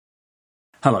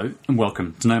Hello and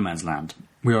welcome to No Man's Land.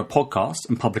 We are a podcast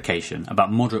and publication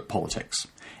about moderate politics,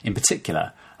 in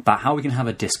particular about how we can have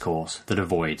a discourse that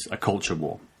avoids a culture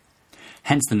war.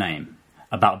 Hence the name,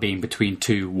 about being between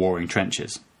two warring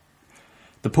trenches.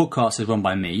 The podcast is run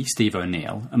by me, Steve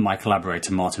O'Neill, and my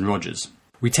collaborator Martin Rogers.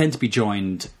 We tend to be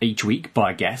joined each week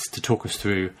by a guest to talk us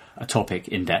through a topic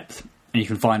in depth, and you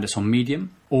can find us on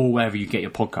Medium or wherever you get your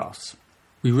podcasts.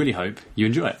 We really hope you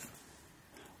enjoy it.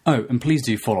 Oh, and please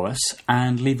do follow us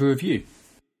and leave a review.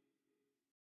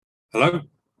 Hello,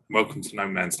 welcome to No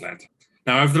Man's Land.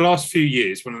 Now, over the last few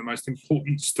years, one of the most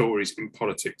important stories in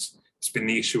politics has been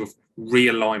the issue of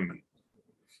realignment.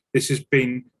 This has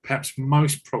been perhaps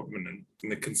most prominent in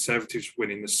the Conservatives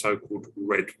winning the so-called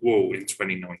Red Wall in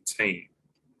 2019.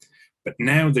 But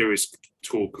now there is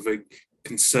talk of a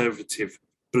Conservative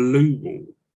Blue Wall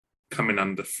coming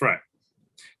under threat.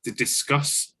 To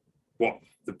discuss what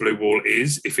the Blue Wall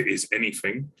is, if it is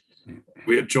anything,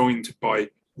 we are joined by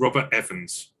Robert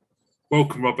Evans.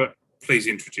 Welcome, Robert. Please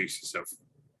introduce yourself.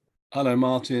 Hello,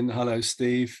 Martin. Hello,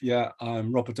 Steve. Yeah,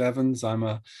 I'm Robert Evans. I'm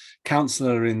a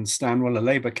councillor in Stanwell, a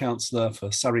Labour councillor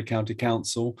for Surrey County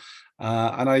Council.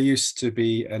 And I used to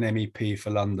be an MEP for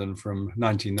London from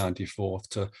 1994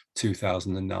 to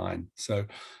 2009. So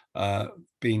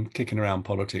been kicking around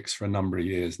politics for a number of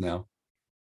years now.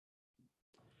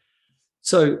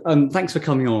 So thanks for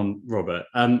coming on, Robert.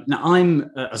 Now,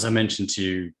 I'm, as I mentioned to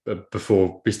you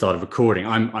before we started recording,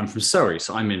 I'm from Surrey,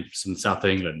 so I'm in some south of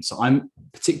England. So I'm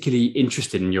particularly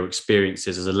interested in your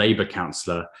experiences as a Labour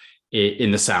councillor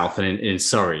in the south and in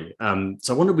Surrey.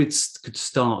 So I wonder if we could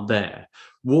start there.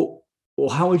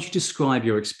 How would you describe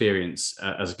your experience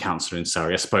as a councillor in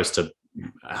Surrey, as opposed to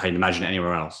how you'd imagine it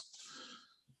anywhere else?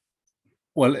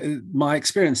 Well, my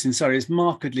experience in Surrey is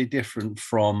markedly different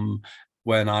from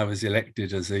when I was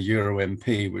elected as a Euro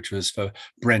MP, which was for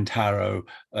Brent, Harrow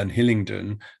and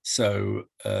Hillingdon. So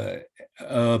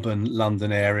urban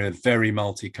London area, very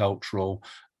multicultural,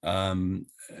 a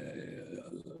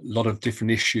lot of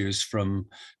different issues from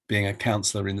being a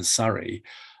councillor in Surrey.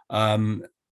 And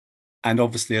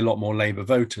obviously a lot more Labour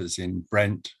voters in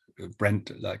Brent,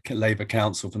 like Labour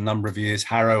council for a number of years.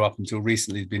 Harrow up until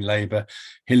recently has been Labour.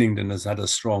 Hillingdon has had a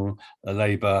strong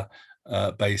Labour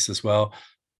base as well.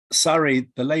 Surrey,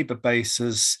 the Labour base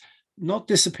has not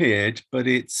disappeared, but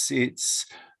it's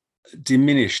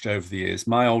diminished over the years.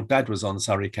 My old dad was on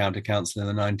Surrey County Council in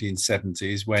the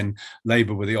 1970s when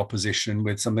Labour were the opposition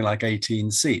with something like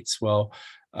 18 seats. Well,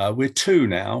 we're two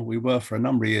now. We were for a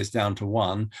number of years down to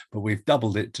one, but we've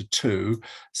doubled it to two.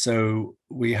 So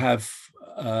we have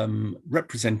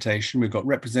representation. We've got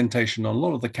representation on a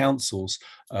lot of the councils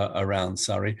around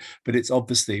Surrey, but it's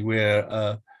obviously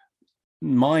we're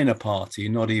minor party,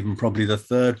 not even probably the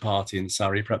third party in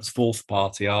Surrey, perhaps fourth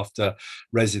party after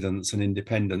residents and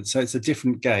independents. So it's a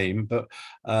different game, but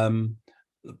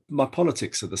my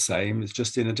politics are the same. It's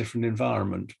just in a different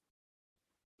environment.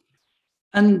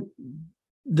 And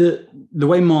the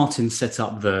way Martin set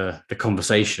up the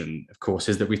conversation, of course,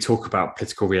 is that we talk about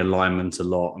political realignment a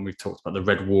lot, and we've talked about the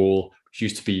Red Wall, which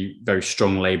used to be very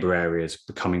strong Labour areas,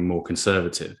 becoming more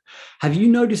conservative. Have you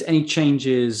noticed any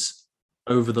changes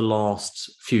over the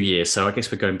last few years? So I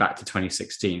guess we're going back to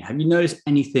 2016. Have you noticed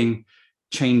anything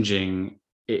changing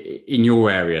in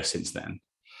your area since then?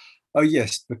 Oh,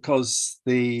 yes, because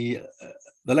the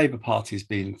Labour Party has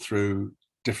been through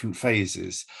different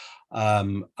phases.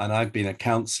 And I've been a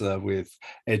councillor with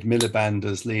Ed Miliband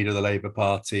as leader of the Labour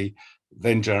Party,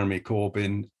 then Jeremy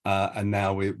Corbyn, and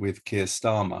now with Keir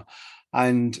Starmer.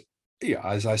 And yeah,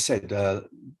 as I said,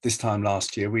 this time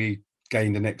last year, we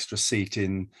gained an extra seat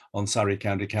on Surrey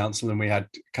County Council, and we had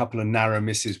a couple of narrow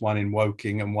misses, one in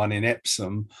Woking and one in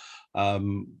Epsom,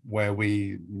 where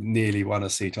we nearly won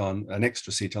an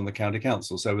extra seat on the county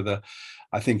council. So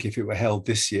I think if it were held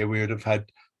this year, we would have had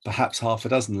perhaps half a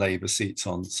dozen Labour seats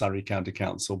on Surrey County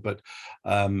Council, but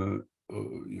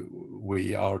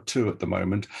we are two at the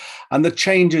moment. And the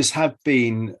changes have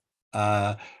been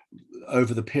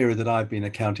over the period that I've been a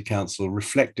county council,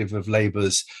 reflective of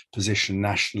Labour's position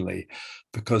nationally,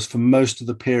 because for most of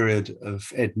the period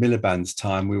of Ed Miliband's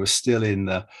time, we were still in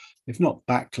the, if not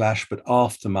backlash, but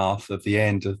aftermath of the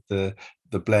end of the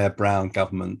Blair-Brown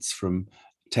governments and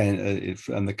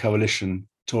the coalition,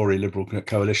 Tory Liberal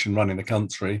coalition running the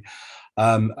country.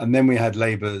 And then we had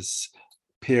Labour's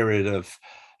period of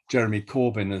Jeremy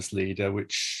Corbyn as leader,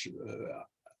 which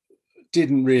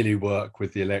didn't really work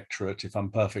with the electorate, if I'm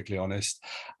perfectly honest.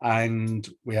 And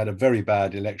we had a very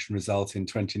bad election result in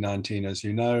 2019, as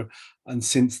you know. And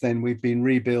since then, we've been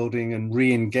rebuilding and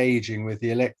re-engaging with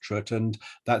the electorate, and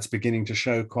that's beginning to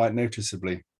show quite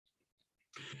noticeably.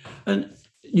 And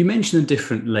You mentioned the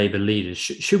different Labour leaders.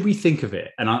 Should we think of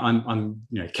it? And I'm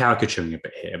caricaturing a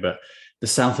bit here, but the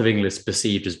south of England is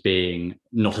perceived as being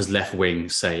not as left wing,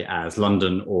 say, as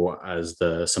London or as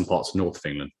some parts of north of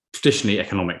England, traditionally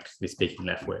economically speaking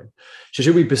left wing. So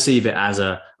should we perceive it as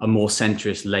a more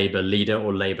centrist Labour leader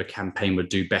or Labour campaign would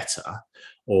do better?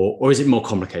 Or is it more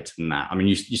complicated than that? I mean,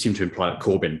 you seem to imply that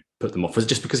Corbyn put them off. Was it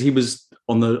just because he was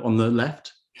on the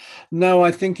left? No,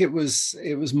 I think it was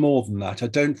more than that. I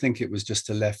don't think it was just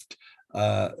a left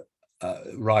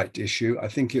right issue. I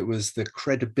think it was the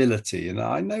credibility. And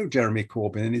I know Jeremy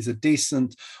Corbyn, and he's a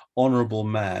decent, honourable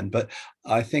man, but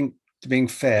I think, to being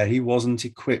fair, he wasn't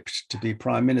equipped to be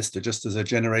prime minister. Just as a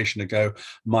generation ago,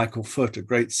 Michael Foot, a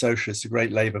great socialist, a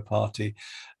great Labour Party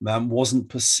man, wasn't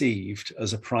perceived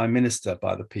as a prime minister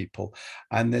by the people.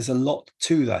 And there's a lot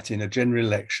to that in a general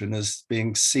election, as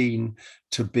being seen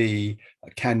to be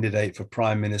a candidate for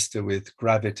prime minister with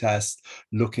gravitas,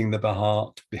 looking the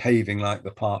part, behaving like the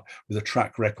part, with a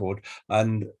track record.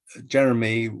 And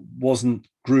Jeremy wasn't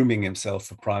grooming himself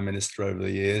for prime minister over the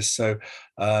years. So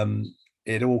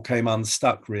it all came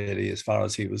unstuck, really, as far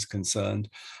as he was concerned.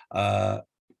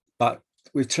 But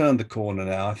we've turned the corner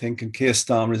now, I think, and Keir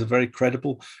Starmer is a very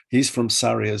credible. He's from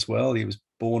Surrey as well. He was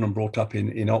born and brought up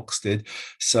in Oxted.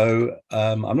 So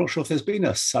I'm not sure if there's been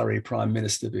a Surrey prime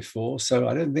minister before. So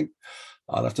I don't think,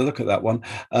 I'll have to look at that one.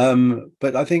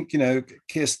 But I think, Keir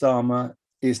Starmer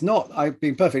is not, I've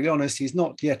been perfectly honest, he's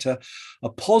not yet a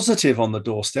positive on the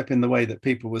doorstep in the way that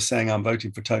people were saying, I'm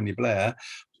voting for Tony Blair,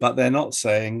 but they're not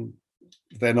saying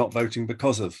they're not voting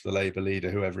because of the Labour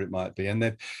leader, whoever it might be. And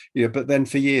then, but then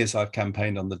for years I've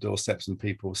campaigned on the doorsteps and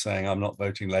people saying I'm not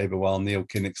voting Labour while Neil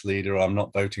Kinnock's leader, or I'm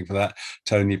not voting for that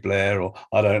Tony Blair, or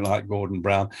I don't like Gordon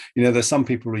Brown. There's some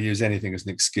people who use anything as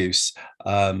an excuse,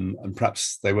 and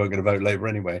perhaps they weren't going to vote Labour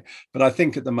anyway. But I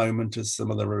think at the moment, as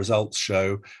some of the results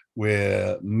show,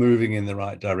 we're moving in the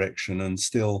right direction and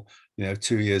still,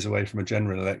 2 years away from a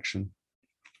general election.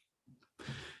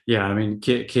 Yeah, I mean,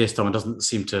 Keir Starmer doesn't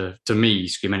seem to me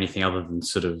scream anything other than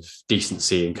sort of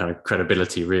decency and kind of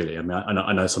credibility, really. I mean,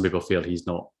 I know some people feel he's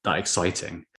not that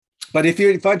exciting. But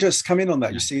if I just come in on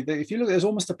that, you see that if you look, there's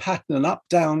almost a pattern, an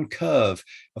up-down curve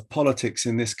of politics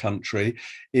in this country,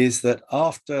 is that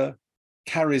after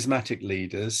charismatic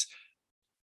leaders,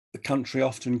 the country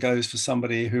often goes for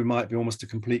somebody who might be almost a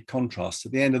complete contrast.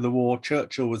 At the end of the war,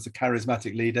 Churchill was the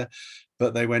charismatic leader,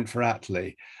 but they went for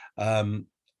Attlee.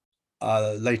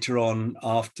 Later on,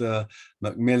 after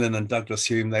Macmillan and Douglas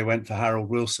Hume, they went for Harold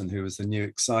Wilson, who was the new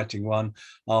exciting one.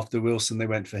 After Wilson, they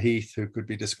went for Heath, who could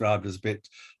be described as a bit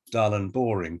dull and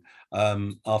boring.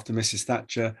 After Mrs.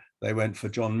 Thatcher, they went for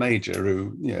John Major,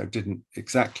 who didn't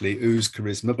exactly ooze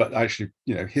charisma, but actually,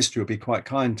 history will be quite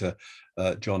kind to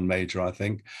John Major, I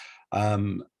think.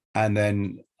 And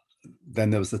then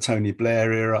there was the Tony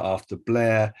Blair era. After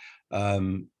Blair,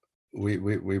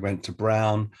 we went to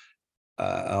Brown.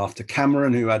 After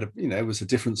Cameron, who had was a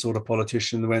different sort of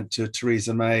politician, went to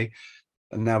Theresa May,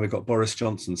 and now we've got Boris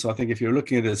Johnson. So I think if you're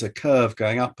looking at it as a curve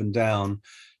going up and down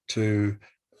to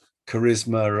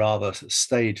charisma, rather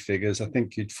staid figures, I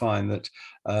think you'd find that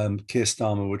Keir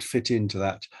Starmer would fit into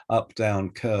that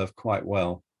up-down curve quite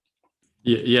well.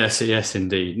 Yes,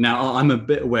 indeed. Now, I'm a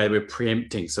bit aware we're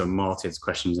preempting some of Martin's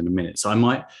questions in a minute, so I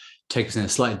might take us in a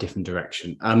slightly different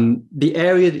direction. The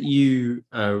area that you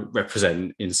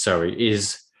represent in Surrey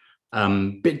is a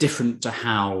bit different to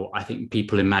how I think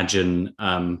people imagine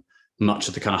much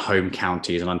of the kind of home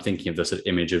counties. And I'm thinking of the sort of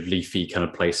image of leafy kind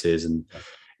of places. And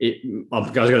I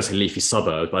was going to say leafy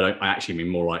suburbs, but I actually mean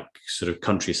more like sort of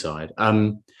countryside.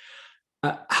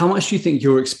 How much do you think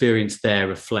your experience there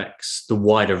reflects the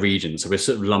wider region? So we're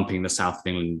sort of lumping the south of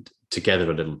England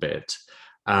together a little bit.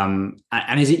 And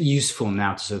is it useful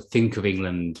now to sort of think of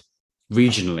England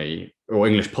regionally, or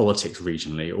English politics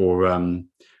regionally, or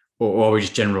are we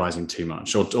just generalising too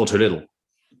much, or too little?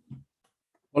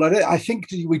 Well, I think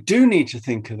we do need to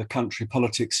think of the country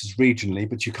politics as regionally,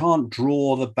 but you can't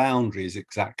draw the boundaries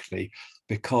exactly,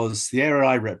 because the area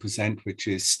I represent, which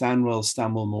is Stanwell,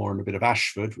 Stanwell Moor, and a bit of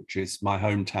Ashford, which is my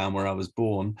hometown where I was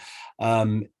born,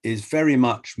 is very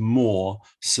much more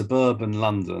suburban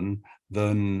London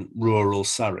than rural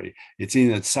Surrey. It's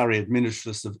in Surrey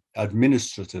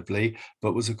administratively,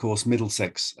 but was of course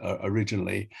Middlesex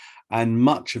originally, and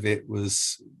much of it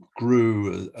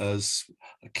grew as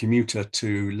a commuter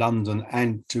to London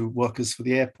and to workers for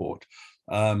the airport.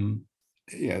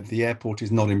 The airport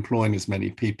is not employing as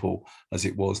many people as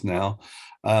it was now,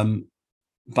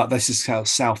 but this is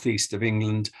southeast of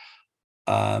England,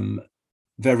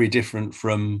 very different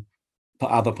from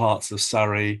other parts of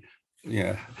Surrey.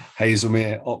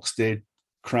 Hazelmere, Oxted,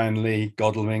 Cranley,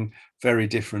 Godalming, very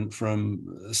different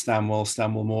from Stanwell,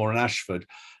 Stanwell Moor and Ashford.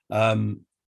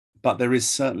 But there is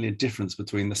certainly a difference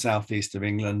between the southeast of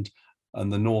England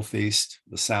and the northeast,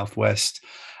 the southwest.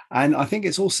 And I think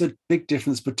it's also a big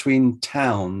difference between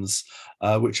towns,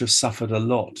 which have suffered a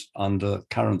lot under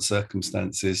current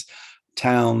circumstances,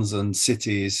 towns and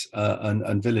cities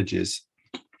and villages.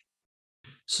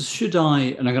 So should I,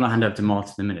 and I'm going to hand over to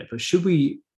Martin in a minute, but should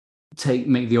we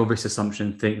make the obvious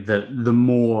assumption, think that the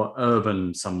more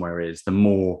urban somewhere is, the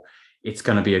more it's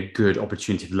going to be a good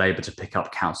opportunity for Labour to pick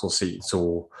up council seats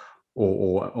or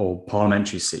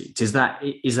parliamentary seats? Is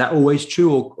that always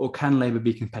true, or can Labour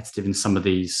be competitive in some of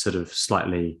these sort of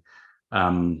slightly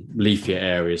leafier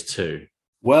areas too?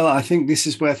 Well, I think this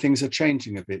is where things are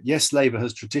changing a bit. Yes, Labour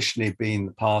has traditionally been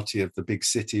the party of the big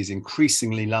cities,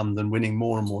 increasingly London, winning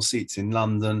more and more seats in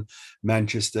London,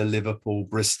 Manchester, Liverpool,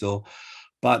 Bristol.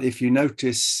 But if you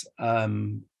notice,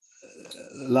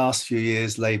 last few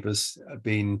years, Labour's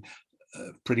been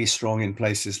pretty strong in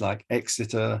places like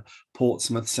Exeter,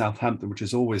 Portsmouth, Southampton, which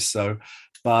is always so.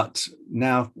 But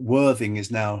now Worthing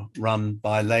is now run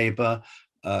by Labour,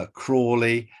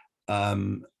 Crawley,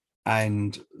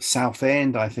 and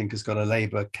Southend, I think, has got a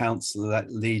Labour council,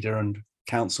 that leader and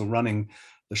council running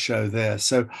the show there.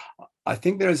 So I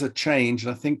think there is a change.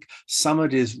 And I think some of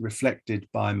it is reflected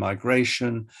by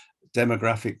migration,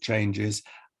 demographic changes,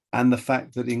 and the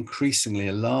fact that increasingly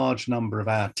a large number of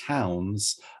our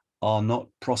towns are not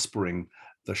prospering.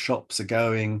 The shops are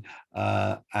going,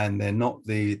 and they're not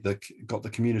got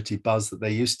the community buzz that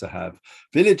they used to have.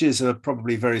 Villages are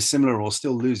probably very similar or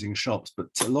still losing shops, but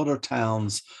a lot of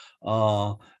towns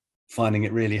are finding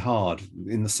it really hard.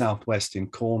 In the southwest, in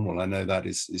Cornwall, I know that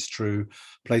is true.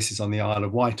 Places on the Isle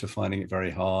of Wight are finding it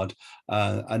very hard,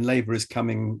 and Labour is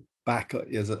coming back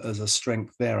as a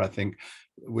strength there, I think,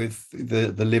 with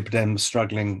the Lib Dems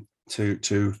struggling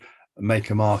to make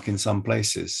a mark in some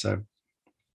places. So.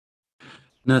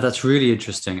 No, that's really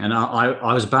interesting. And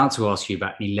I was about to ask you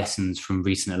about any lessons from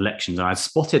recent elections. And I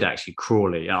spotted actually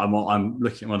Crawley. I'm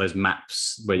looking at one of those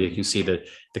maps where you can see the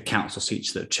council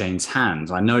seats that have changed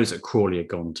hands. I noticed that Crawley had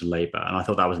gone to Labour, and I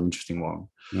thought that was an interesting one.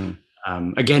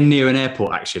 Again, near an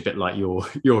airport, actually, a bit like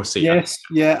your seat. Yes,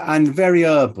 yeah, and very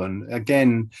urban.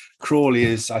 Again,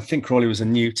 I think Crawley was a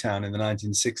new town in the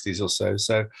 1960s or so.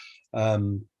 So,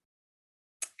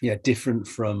 yeah, different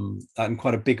from that, and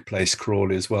quite a big place,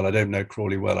 Crawley as well. I don't know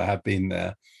Crawley well. I have been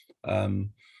there.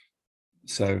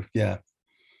 So yeah,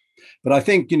 but I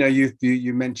think,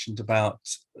 you mentioned about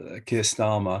Keir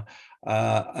Starmer,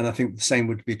 and I think the same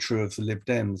would be true of the Lib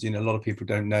Dems. A lot of people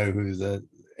don't know who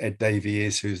Ed Davey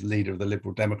is, who's the leader of the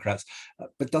Liberal Democrats.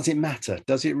 But does it matter?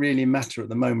 Does it really matter at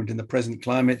the moment in the present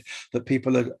climate that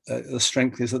people the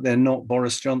strength is that they're not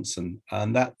Boris Johnson?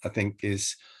 And that, I think,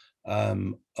 is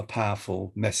a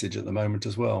powerful message at the moment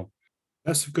as well.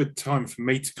 That's a good time for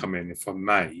me to come in, if I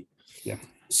may. Yeah.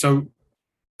 So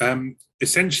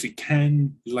essentially,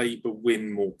 can Labour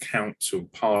win more council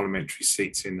parliamentary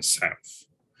seats in the south?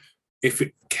 If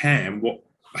it can,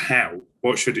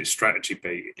 what should its strategy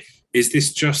be? Is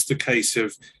this just a case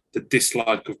of the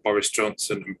dislike of Boris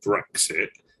Johnson and Brexit,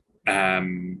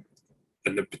 and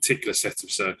a particular set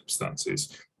of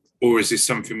circumstances, or is this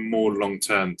something more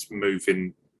long-term to move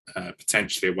in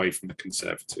potentially away from the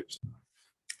Conservatives?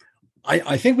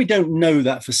 I think we don't know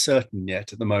that for certain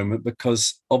yet at the moment,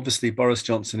 because obviously Boris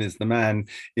Johnson is the man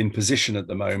in position at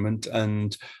the moment.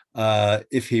 And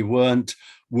if he weren't,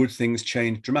 would things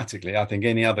change dramatically? I think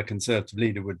any other Conservative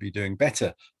leader would be doing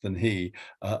better than he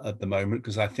at the moment,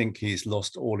 because I think he's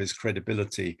lost all his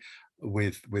credibility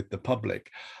with the public.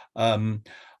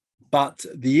 But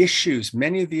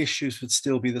many of the issues would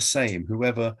still be the same,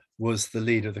 whoever was the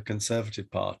leader of the Conservative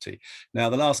Party. Now,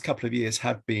 the last couple of years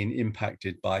have been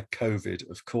impacted by COVID.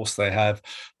 Of course, they have.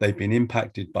 They've been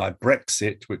impacted by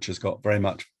Brexit, which has got very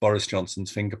much Boris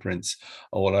Johnson's fingerprints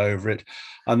all over it.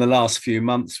 And the last few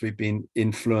months, we've been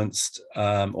influenced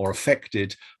or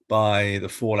affected by the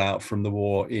fallout from the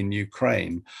war in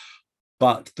Ukraine.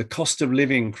 But the cost of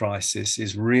living crisis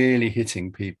is really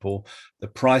hitting people. The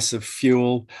price of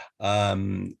fuel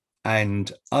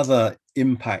and other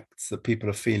impacts that people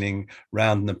are feeling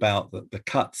round and about, the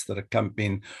cuts that have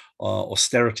been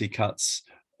austerity cuts,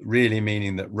 really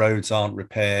meaning that roads aren't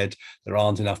repaired, there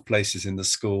aren't enough places in the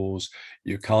schools,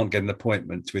 you can't get an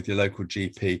appointment with your local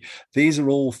GP. These are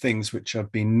all things which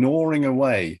have been gnawing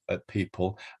away at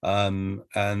people,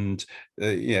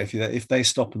 if they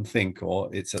stop and think,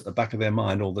 or it's at the back of their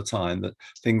mind all the time that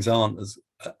things aren't as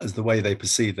the way they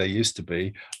perceive they used to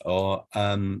be,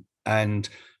 and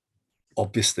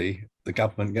obviously the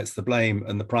government gets the blame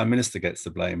and the Prime Minister gets the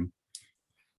blame.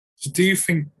 So do you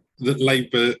think that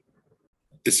Labour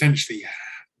essentially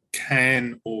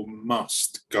can or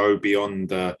must go beyond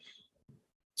the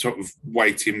sort of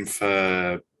waiting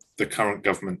for the current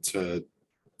government to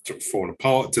sort of fall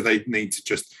apart? Do they need to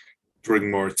just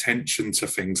bring more attention to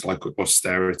things like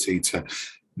austerity, to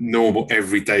normal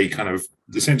everyday kind of,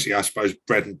 essentially, I suppose,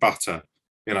 bread and butter,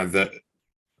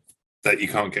 that you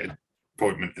can't get an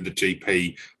appointment at the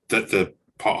GP, that the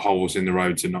potholes in the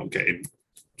roads are not getting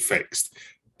fixed?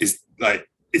 Is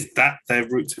that their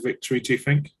route to victory, do you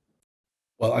think?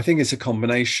 Well, I think it's a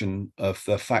combination of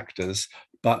the factors,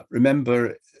 but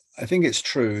remember, I think it's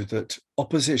true that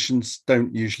oppositions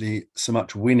don't usually so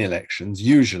much win elections.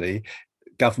 Usually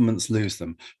governments lose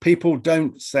them. People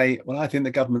don't say, well, I think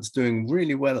the government's doing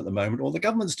really well at the moment, or the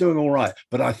government's doing all right,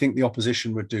 but I think the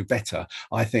opposition would do better.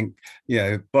 I think,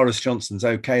 Boris Johnson's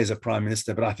okay as a prime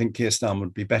minister, but I think Keir Starmer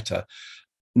would be better.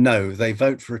 No, they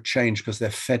vote for a change because they're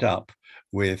fed up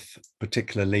with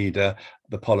particular leader,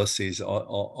 the policies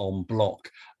on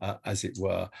block, as it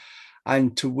were.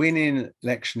 And to win an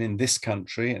election in this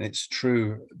country, and it's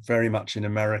true very much in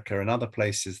America and other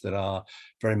places that are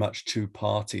very much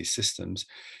two-party systems,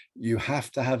 you have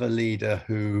to have a leader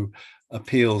who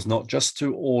appeals not just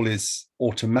to all his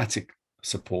automatic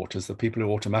supporters, the people who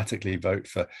automatically vote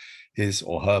for his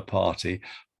or her party,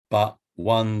 but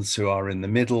ones who are in the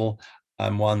middle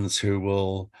and ones who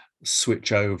will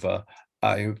switch over.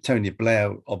 Tony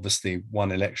Blair obviously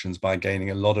won elections by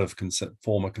gaining a lot of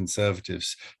former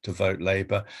Conservatives to vote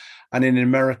Labour. And in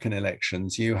American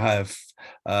elections, you have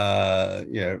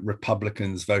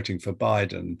Republicans voting for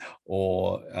Biden,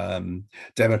 or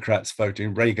Democrats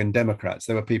voting Reagan Democrats.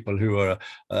 There were people who were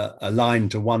aligned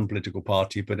to one political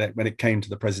party, but when it came to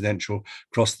the presidential,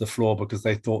 crossed the floor because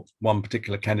they thought one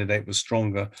particular candidate was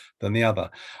stronger than the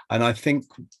other. And I think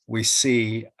we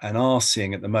see and are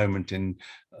seeing at the moment in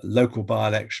local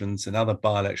by-elections and other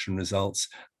by-election results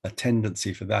a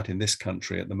tendency for that in this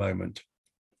country at the moment.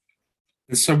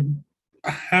 And so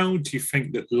how do you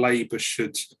think that Labour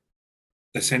should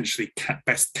essentially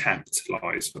best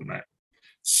capitalise on that?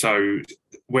 So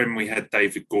when we had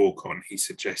David Gauke on, he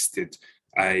suggested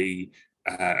a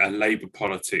Labour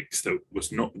politics that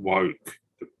was not woke,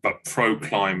 but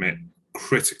pro-climate,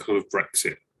 critical of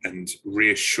Brexit, and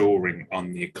reassuring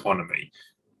on the economy.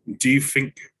 Do you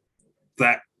think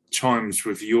that chimes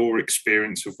with your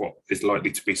experience of what is likely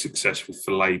to be successful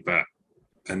for Labour,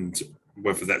 and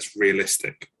whether that's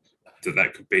realistic,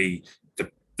 that could be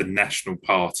the National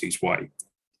Party's way?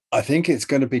 I think it's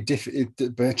going to be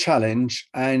a challenge,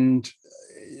 and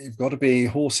you've got to be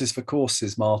horses for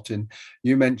courses, Martin.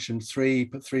 You mentioned three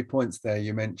points there.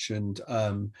 You mentioned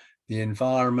the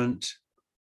environment,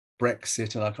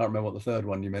 Brexit, and I can't remember what the third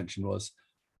one you mentioned was.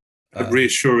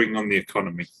 Reassuring on the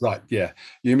economy. Right, yeah.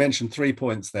 You mentioned 3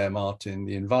 points there, Martin: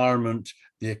 the environment,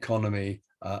 the economy,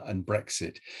 and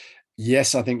Brexit.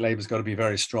 Yes, I think Labour's got to be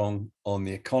very strong on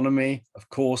the economy. Of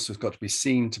course, it's got to be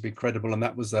seen to be credible, and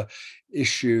that was the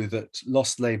issue that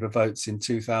lost Labour votes in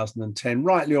 2010.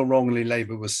 Rightly or wrongly,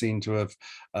 Labour was seen to have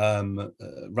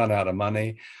run out of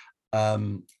money.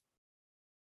 On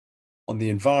the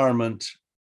environment,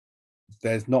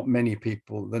 there's not many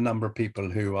people. The number of people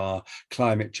who are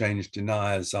climate change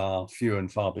deniers are few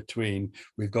and far between.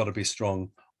 We've got to be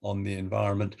strong on the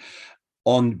environment.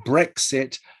 On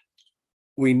Brexit,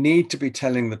 we need to be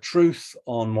telling the truth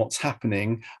on what's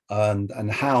happening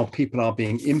and how people are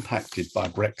being impacted by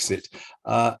Brexit.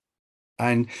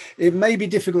 And it may be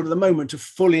difficult at the moment to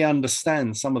fully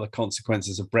understand some of the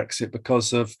consequences of Brexit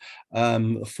because of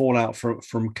fallout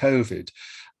from COVID.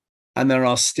 And there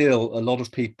are still a lot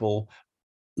of people,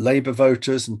 Labour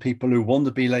voters and people who want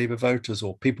to be Labour voters,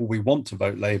 or people we want to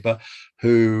vote Labour,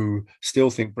 who still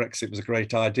think Brexit was a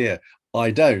great idea.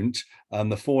 I don't.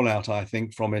 And the fallout, I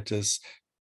think, from it is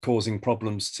causing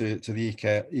problems to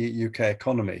the UK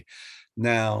economy.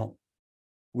 Now,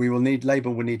 Labour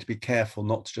will need to be careful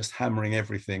not to just hammering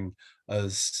everything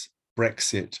as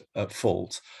Brexit at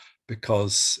fault,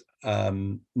 because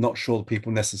not sure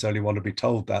people necessarily want to be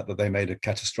told that they made a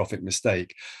catastrophic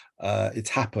mistake. It's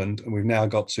happened, and we've now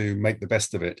got to make the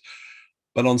best of it.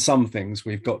 But on some things,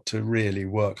 we've got to really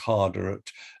work harder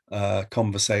at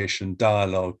conversation,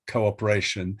 dialogue,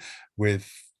 cooperation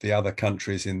with the other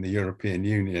countries in the European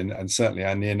Union, and certainly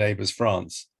our near neighbours,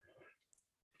 France.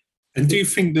 And do you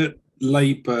think that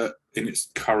Labour, in its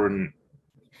current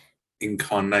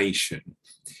incarnation,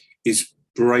 is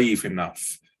brave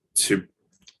enough to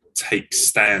take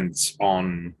stands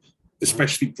on,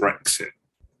 especially Brexit?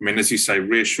 I mean, as you say,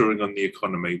 reassuring on the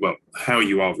economy. Well, how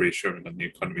you are reassuring on the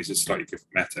economy is a slightly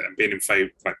different matter. And being in favour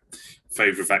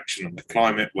of action on the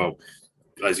climate, well,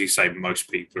 as you say, most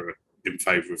people are in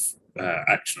favour of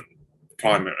action on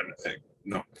climate and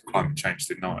not climate change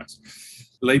deniers.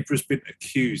 Labour has been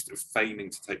accused of feigning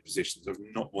to take positions, of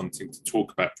not wanting to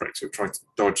talk about Brexit, of trying to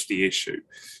dodge the issue.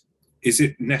 Is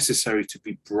it necessary to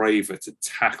be braver to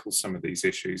tackle some of these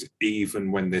issues,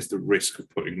 even when there's the risk of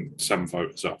putting some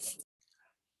voters off?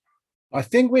 I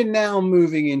think we're now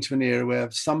moving into an era where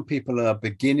some people are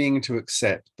beginning to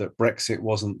accept that Brexit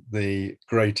wasn't the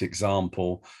great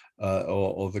example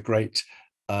or the great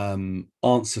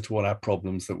answer to all our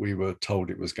problems that we were told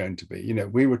it was going to be.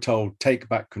 We were told take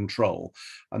back control,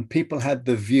 and people had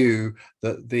the view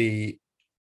that the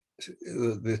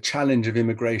challenge of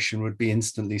immigration would be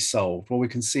instantly solved. Well, we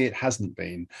can see it hasn't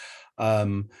been.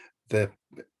 The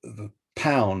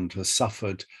pound has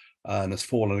suffered and has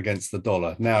fallen against the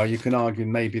dollar. Now, you can argue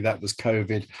maybe that was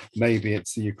COVID, maybe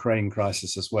it's the Ukraine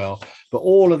crisis as well, but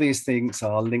all of these things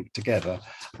are linked together.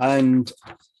 And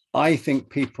I think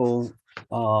people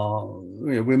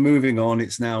we're moving on.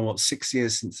 It's now, 6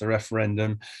 years since the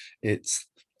referendum. It's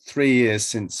 3 years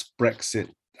since Brexit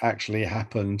actually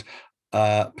happened.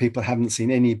 People haven't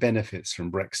seen any benefits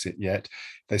from Brexit yet.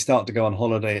 They start to go on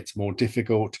holiday, it's more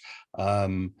difficult.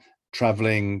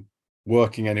 Traveling,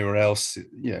 working anywhere else,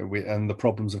 and the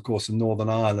problems, of course, in Northern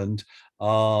Ireland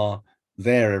are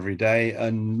there every day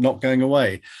and not going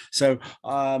away. So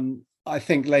I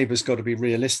think Labour's got to be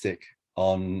realistic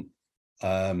on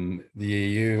the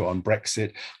EU, on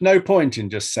Brexit. No point in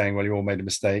just saying, well, you all made a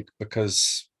mistake,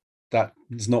 because that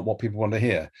is not what people want to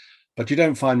hear. But you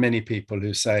don't find many people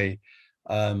who say,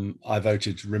 I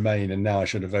voted to Remain and now I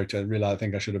should have voted, I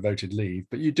think I should have voted Leave.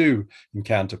 But you do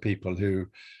encounter people who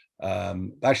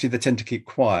actually, they tend to keep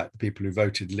quiet, the people who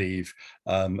voted Leave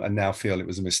and now feel it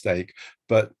was a mistake.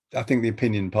 But I think the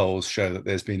opinion polls show that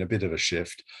there's been a bit of a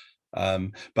shift.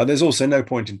 But there's also no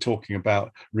point in talking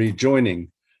about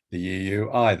rejoining the EU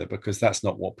either, because that's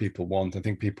not what people want. I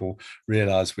think people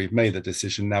realise we've made the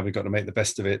decision, now we've got to make the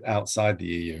best of it outside the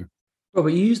EU. Robert,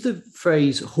 you used the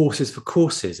phrase horses for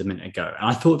courses a minute ago, and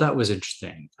I thought that was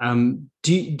interesting. Do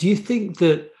you think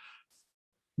that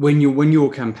when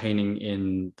you're campaigning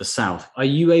in the South, are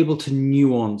you able to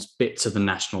nuance bits of the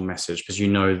national message, because you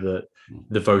know that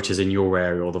the voters in your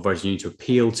area, or the voters you need to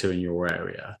appeal to in your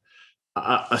area,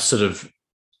 are sort of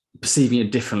perceiving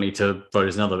it differently to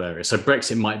voters in other areas? So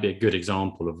Brexit might be a good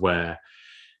example of where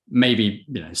maybe,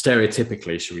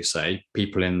 stereotypically, should we say,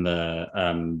 people in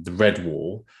the Red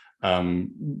Wall are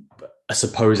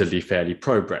supposedly fairly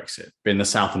pro-Brexit, but in the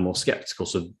South are more sceptical.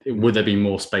 So would there be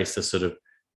more space to sort of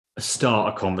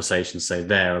start a conversation, say,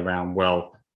 there around,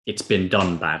 well, it's been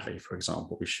done badly, for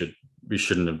example, we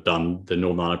shouldn't have done the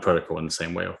Northern Ireland Protocol in the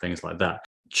same way, or things like that?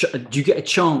 Do you get a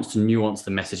chance to nuance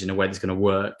the message in a way that's going to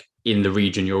work in the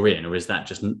region you're in, or is that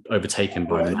just overtaken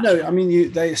by the no? I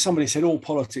mean, somebody said all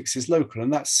politics is local,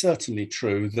 and that's certainly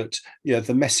true. That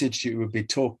the message you would be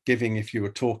giving if you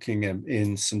were talking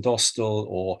in St Austell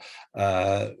or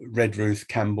Redruth,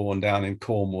 Camborne down in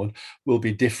Cornwall will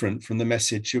be different from the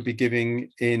message you'll be giving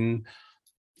in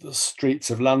the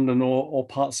streets of London or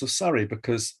parts of Surrey,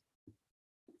 because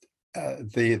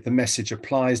the message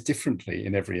applies differently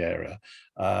in every area,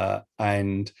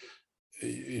 and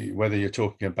whether you're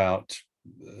talking about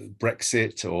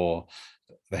Brexit or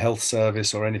the health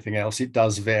service or anything else, it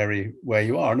does vary where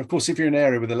you are. And of course, if you're in an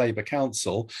area with a Labour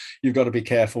council, you've got to be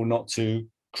careful not to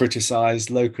criticise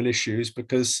local issues,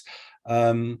 because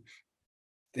there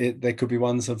could be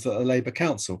ones of the Labour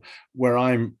council. Where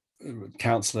I'm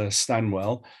Councillor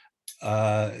Stanwell,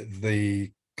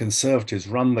 the Conservatives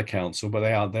run the council, but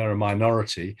they're a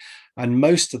minority, and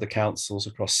most of the councils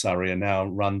across Surrey are now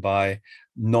run by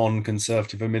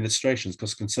non-Conservative administrations,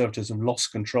 because Conservatives have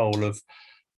lost control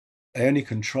they only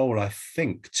control, I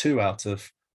think, 2 out of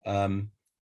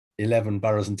 11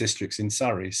 boroughs and districts in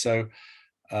Surrey. So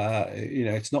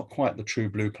it's not quite the true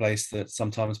blue place that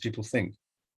sometimes people think.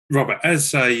 Robert,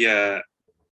 as a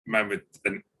man with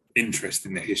an interest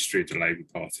in the history of the Labour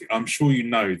Party, I'm sure you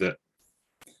know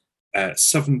that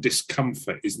Southern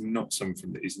discomfort is not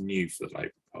something that is new for the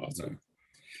Labour Party. No.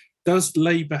 Does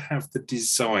Labour have the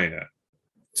desire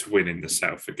to win in the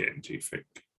South again, do you think?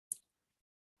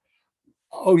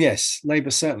 Oh, yes,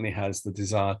 Labour certainly has the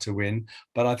desire to win,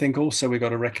 but I think also we've got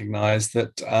to recognise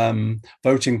that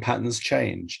voting patterns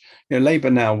change. Labour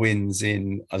now wins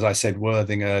in, as I said,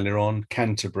 Worthing earlier on,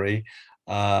 Canterbury,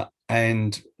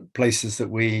 and places that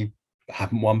we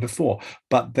haven't won before.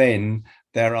 But then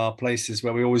there are places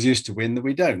where we always used to win that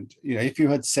we don't. If you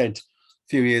had said a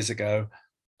few years ago,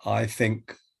 I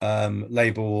think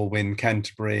Labour will win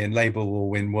Canterbury and Labour will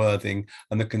win Worthing,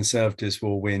 and the Conservatives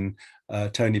will win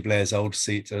Tony Blair's old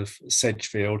seat of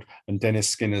Sedgefield and Dennis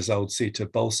Skinner's old seat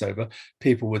of Bolsover,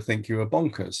 people would think you were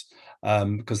bonkers,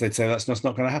 because they'd say that's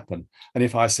not going to happen. And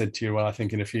if I said to you, well, I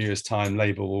think in a few years' time,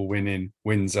 Labour will win in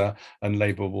Windsor and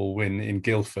Labour will win in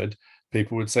Guildford,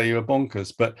 people would say you were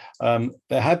bonkers. But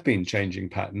there have been changing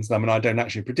patterns. I mean, I don't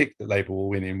actually predict that Labour will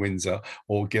win in Windsor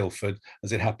or Guildford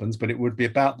as it happens, but it would be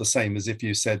about the same as if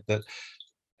you said that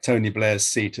Tony Blair's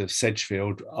seat of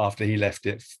Sedgefield, after he left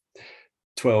it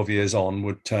 12 years on,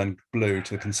 would turn blue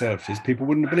to the Conservatives. People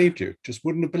wouldn't have believed you, just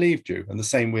wouldn't have believed you. And the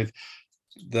same with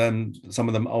some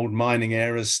of them old mining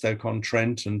areas,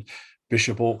 Stoke-on-Trent and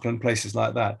Bishop Auckland, places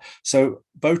like that. So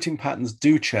voting patterns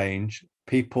do change.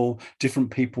 Different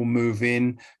people move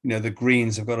in. You know, the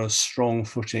Greens have got a strong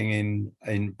footing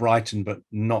in Brighton, but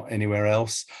not anywhere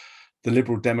else. The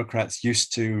Liberal Democrats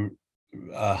used to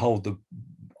hold the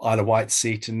Isle of Wight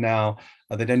seat, and now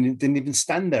they didn't even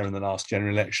stand there in the last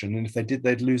general election. And if they did,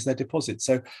 they'd lose their deposit.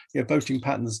 So, you know, voting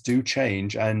patterns do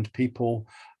change, and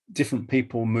different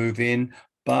people move in,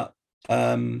 but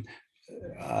the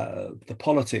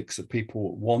politics that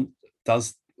people want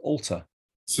does alter.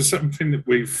 So something that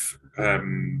we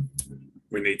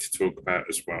need to talk about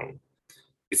as well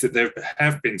is that there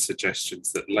have been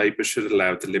suggestions that Labour should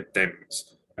allow the Lib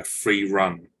Dems a free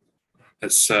run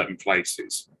at certain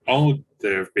places.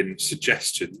 There have been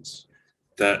suggestions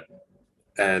that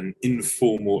an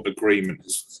informal agreement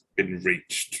has been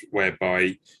reached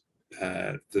whereby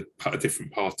the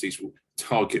different parties will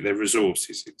target their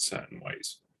resources in certain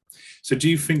ways. So do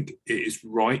you think it is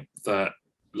right that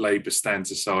Labour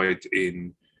stands aside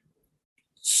in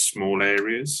small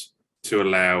areas to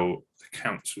allow a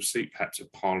council seat, perhaps a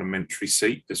parliamentary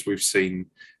seat, as we've seen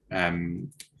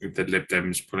with the Lib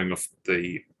Dems pulling off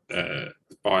the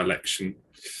by-election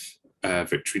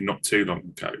victory not too long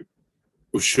ago?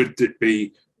 Or should it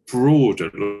be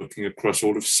broader, looking across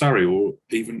all of Surrey or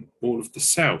even all of the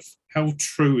south? How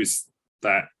true is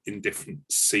that in different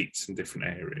seats in different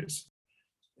areas?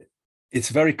 It's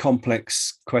a very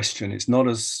complex question. It's not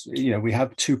as, you know, we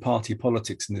have two-party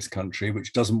politics in this country,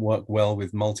 which doesn't work well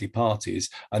with multi-parties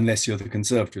unless you're the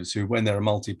Conservatives, who, when there are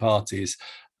multi-parties,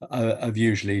 they've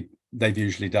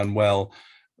usually done well.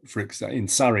 In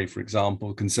Surrey, for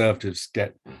example, Conservatives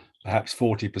get perhaps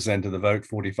 40% of the vote,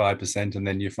 45%, and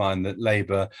then you find that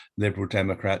Labour, Liberal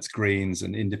Democrats, Greens,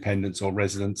 and Independents or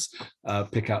residents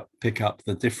pick up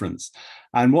the difference.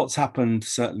 And what's happened,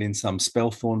 certainly in some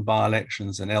Spelthorne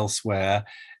by-elections and elsewhere,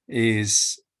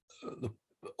 is the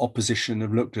opposition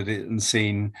have looked at it and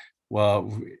seen,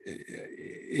 well,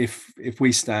 if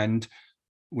we stand,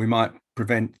 we might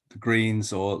prevent the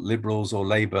Greens or Liberals or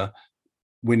Labour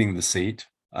winning the seat.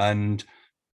 And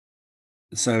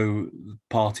so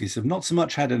parties have not so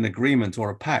much had an agreement or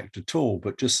a pact at all,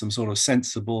 but just some sort of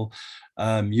sensible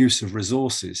use of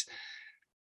resources.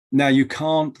 Now, you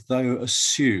can't, though,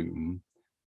 assume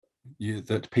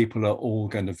that people are all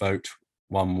going to vote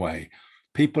one way.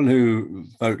 People who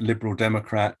vote Liberal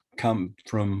Democrat come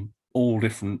from all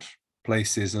different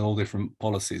places and all different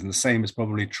policies, and the same is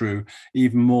probably true,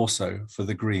 even more so, for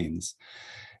the Greens.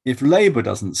 If Labour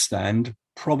doesn't stand,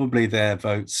 probably their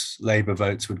votes, Labour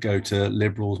votes, would go to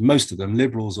Liberals, most of them,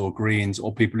 Liberals or Greens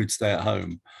or people who'd stay at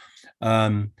home.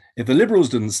 If the Liberals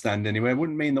didn't stand anywhere, it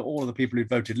wouldn't mean that all of the people who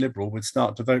voted Liberal would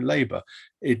start to vote Labour.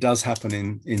 It does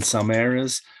happen in some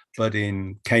areas, but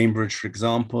in Cambridge, for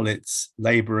example, it's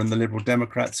Labour and the Liberal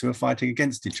Democrats who are fighting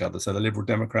against each other. So the Liberal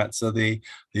Democrats are the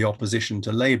opposition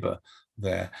to Labour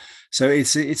there. So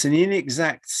it's an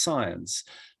inexact science.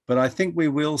 But I think we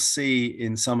will see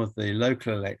in some of the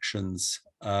local elections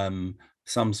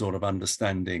some sort of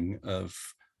understanding of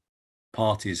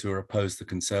parties who are opposed to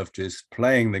Conservatives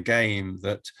playing the game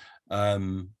that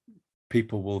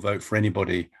people will vote for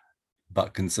anybody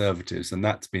but Conservatives. And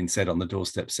that's been said on the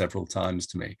doorstep several times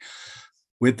to me.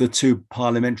 With the two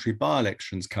parliamentary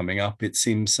by-elections coming up, it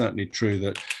seems certainly true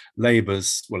that Labour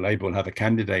will have a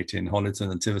candidate in Honiton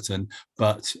and Tiverton,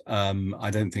 but I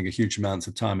don't think a huge amount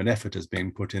of time and effort is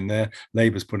being put in there.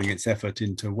 Labour's putting its effort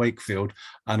into Wakefield,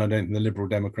 and I don't think the Liberal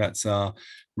Democrats are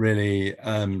really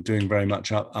doing very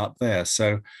much up there.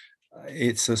 So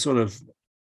it's a sort of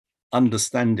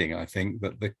understanding, I think,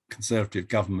 that the Conservative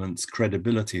government's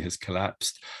credibility has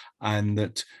collapsed, and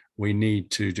that we need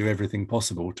to do everything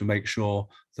possible to make sure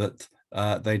that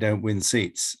they don't win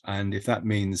seats. And if that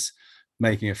means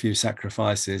making a few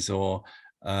sacrifices or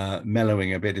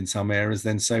mellowing a bit in some areas,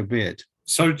 then so be it.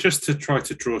 So just to try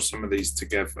to draw some of these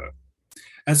together,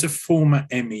 as a former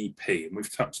MEP, and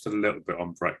we've touched a little bit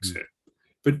on Brexit,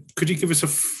 but could you give us a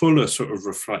fuller sort of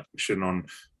reflection on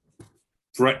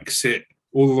Brexit,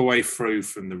 all the way through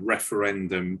from the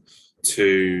referendum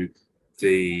to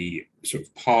the sort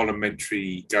of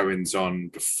parliamentary goings on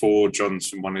before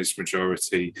Johnson won his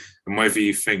majority, and whether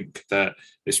you think that,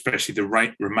 especially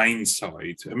the Remain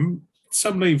side, and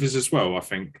some Leavers as well, I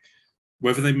think,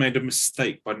 whether they made a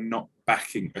mistake by not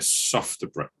backing a softer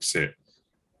Brexit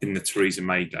in the Theresa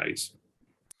May days.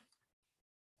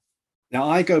 Now,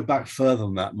 I go back further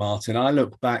than that, Martin. I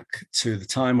look back to the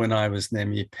time when I was an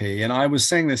MEP, and I was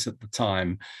saying this at the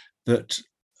time, that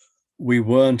we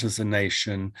weren't as a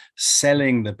nation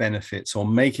selling the benefits or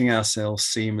making ourselves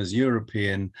seem as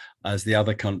European as the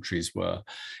other countries were.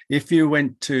 If you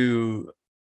went to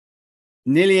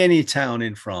nearly any town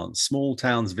in France, small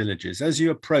towns, villages, as you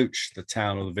approach the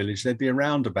town or the village, there'd be a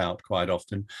roundabout quite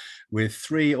often with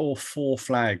 3 or 4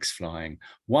 flags flying.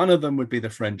 One of them would be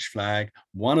the French flag,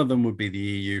 one of them would be the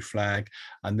EU flag,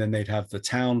 and then they'd have the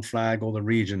town flag or the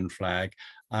region flag,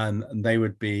 and they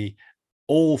would be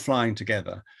all flying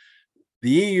together. The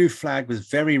EU flag was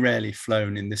very rarely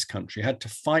flown in this country. You had to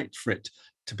fight for it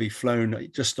to be flown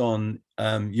just on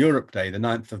Europe Day, the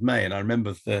 9th of May. And I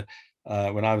remember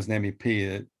when I was an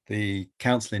MEP, the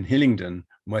council in Hillingdon,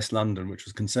 West London, which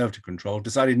was Conservative controlled,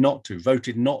 voted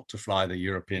not to fly the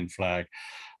European flag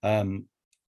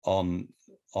on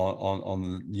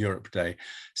Europe Day.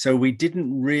 So we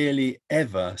didn't really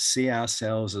ever see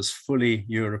ourselves as fully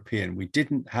European. We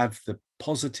didn't have the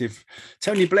positive.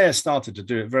 Tony Blair started to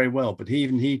do it very well, but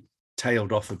he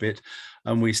tailed off a bit,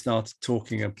 and we started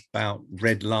talking about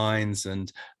red lines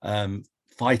and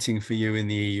fighting for you in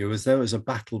the EU, as though it was a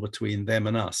battle between them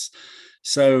and us.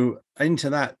 So into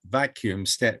that vacuum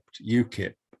stepped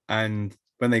UKIP, and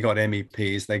when they got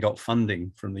MEPs, they got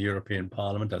funding from the European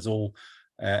Parliament, as all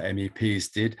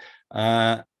MEPs did,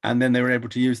 and then they were able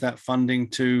to use that funding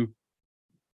to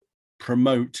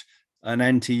promote an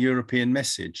anti-European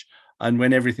message. And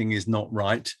when everything is not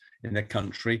right in a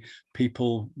country,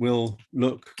 people will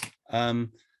look at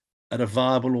a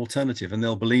viable alternative, and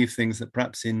they'll believe things that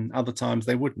perhaps in other times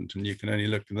they wouldn't. And you can only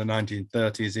look in the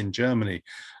 1930s in Germany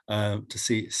to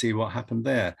see what happened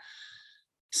there.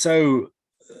 So,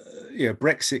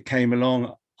 Brexit came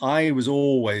along. I was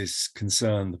always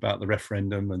concerned about the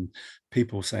referendum and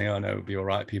people saying, "Oh no, it'll be all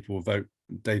right. People will vote."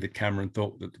 David Cameron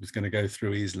thought that it was going to go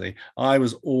through easily. I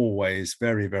was always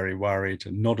very, very worried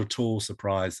and not at all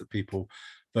surprised that people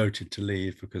voted to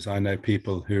leave, because I know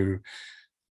people who,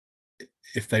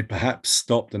 if they perhaps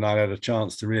stopped and I had a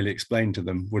chance to really explain to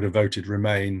them, would have voted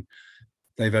Remain.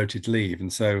 They voted leave.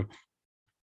 And so,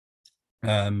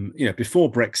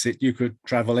 before Brexit, you could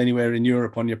travel anywhere in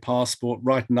Europe on your passport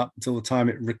right up until the time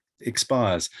it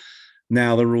expires.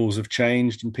 Now the rules have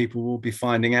changed, and people will be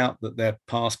finding out that their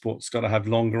passport's got to have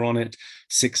longer on it,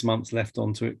 6 months left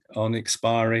on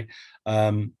expiry.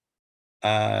 Your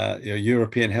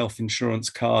European health insurance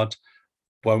card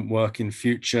won't work in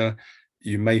future.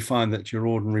 You may find that your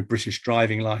ordinary British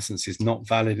driving license is not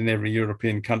valid in every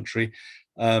European country.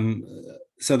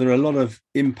 So there are a lot of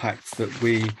impacts that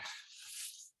we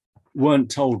weren't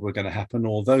told were going to happen,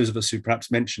 or those of us who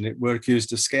perhaps mentioned it were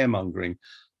accused of scaremongering.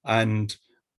 And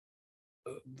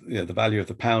the value of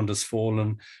the pound has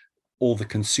fallen. All the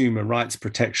consumer rights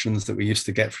protections that we used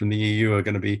to get from the EU are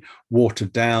going to be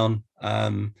watered down.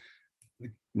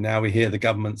 Now we hear the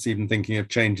government's even thinking of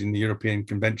changing the European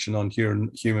Convention on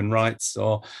Human Rights.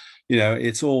 Or,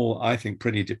 it's all, I think,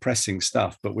 pretty depressing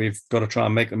stuff, but we've got to try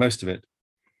and make the most of it.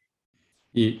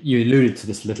 You alluded to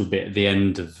this a little bit at the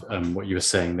end of what you were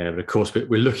saying there, but of course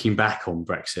we're looking back on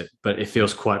Brexit, but it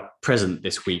feels quite present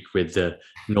this week with the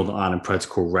Northern Ireland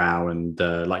Protocol row, and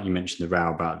like you mentioned, the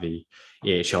row about the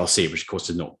EHRC, which of course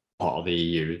is not part of the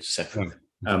EU, it's separate.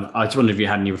 I just wondered if you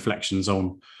had any reflections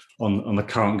on the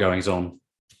current goings on.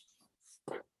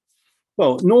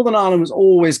 Well, Northern Ireland was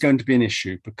always going to be an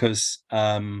issue because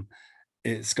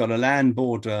it's got a land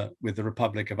border with the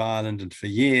Republic of Ireland, and for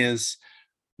years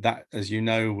that, as you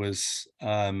know, was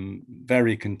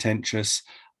very contentious.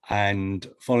 And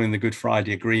following the Good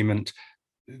Friday Agreement,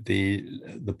 the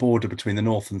border between the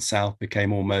north and south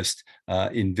became almost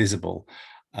invisible.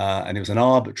 And it was an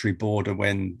arbitrary border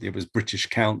when it was British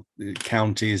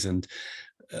counties and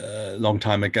a long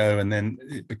time ago. And then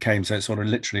it became, so it sort of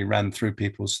literally ran through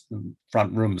people's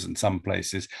front rooms in some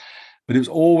places. But it was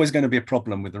always going to be a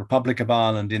problem with the Republic of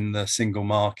Ireland in the single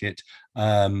market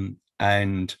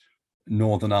and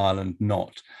Northern Ireland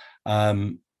not.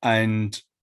 And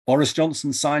Boris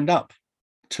Johnson signed up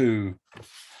to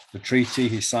the treaty.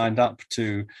 He signed up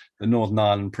to the Northern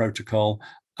Ireland Protocol,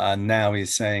 and now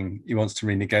he's saying he wants to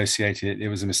renegotiate it. It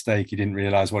was a mistake. He didn't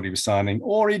realize what he was signing,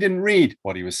 or he didn't read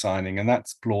what he was signing, and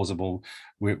that's plausible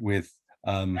with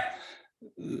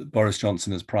Boris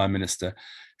Johnson as Prime Minister.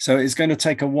 So it's going to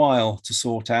take a while to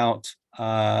sort out,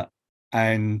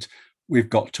 and we've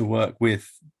got to work with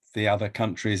the other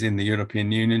countries in the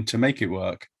European Union to make it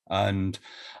work. And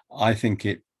I think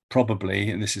it probably,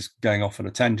 and this is going off on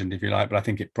a tangent if you like, but I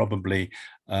think it probably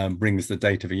brings the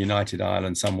date of a united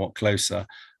Ireland somewhat closer,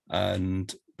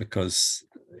 and because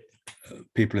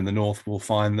people in the north will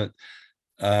find that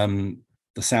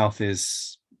the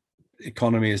south's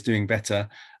economy is doing better,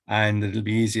 and it'll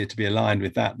be easier to be aligned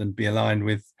with that than be aligned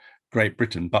with Great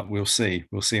Britain. But we'll see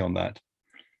on that.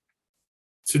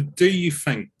 So do you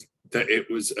think that it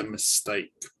was a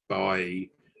mistake by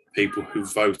people who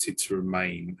voted to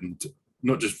remain, and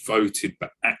not just voted,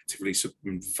 but actively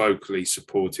and vocally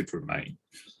supported Remain?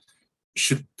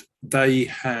 Should they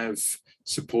have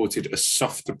supported a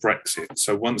softer Brexit?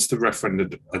 So once the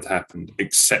referendum had happened,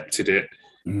 accepted it,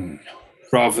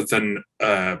 rather than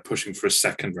pushing for a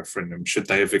second referendum? Should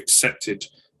they have accepted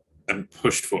and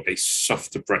pushed for a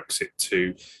softer Brexit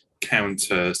to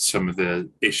counter some of the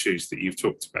issues that you've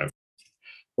talked about?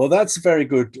 Well, that's a very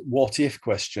good what-if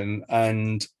question.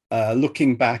 And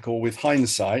looking back, or with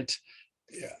hindsight,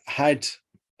 had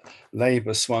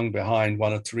Labour swung behind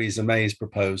one of Theresa May's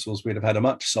proposals, we'd have had a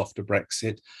much softer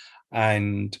Brexit.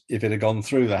 And if it had gone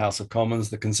through the House of Commons,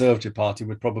 the Conservative Party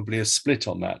would probably have split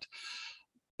on that.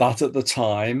 But at the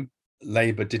time,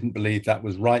 Labour didn't believe that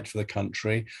was right for the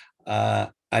country,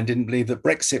 and didn't believe that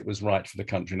Brexit was right for the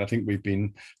country. And I think we've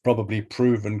been probably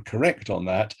proven correct on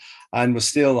that, and we're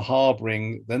still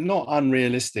harbouring the not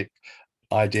unrealistic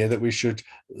idea that we should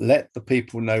let the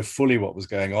people know fully what was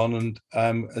going on.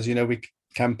 And as you know, we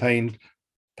campaigned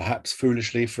perhaps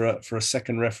foolishly for a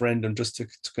second referendum just to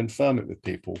confirm it with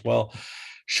people. Well,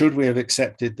 should we have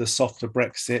accepted the softer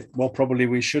Brexit? Well, probably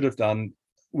we should have done,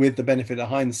 with the benefit of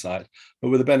hindsight. But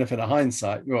with the benefit of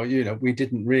hindsight, well, we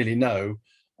didn't really know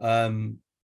we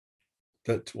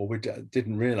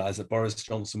didn't realise that Boris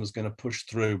Johnson was going to push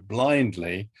through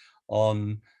blindly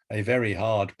on a very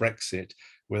hard Brexit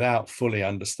without fully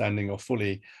understanding or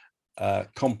fully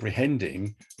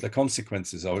comprehending the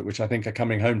consequences of it, which I think are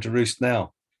coming home to roost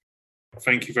now.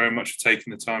 Thank you very much for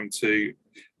taking the time to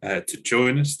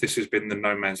join us. This has been the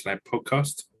No Man's Land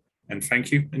podcast, and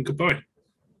thank you and goodbye.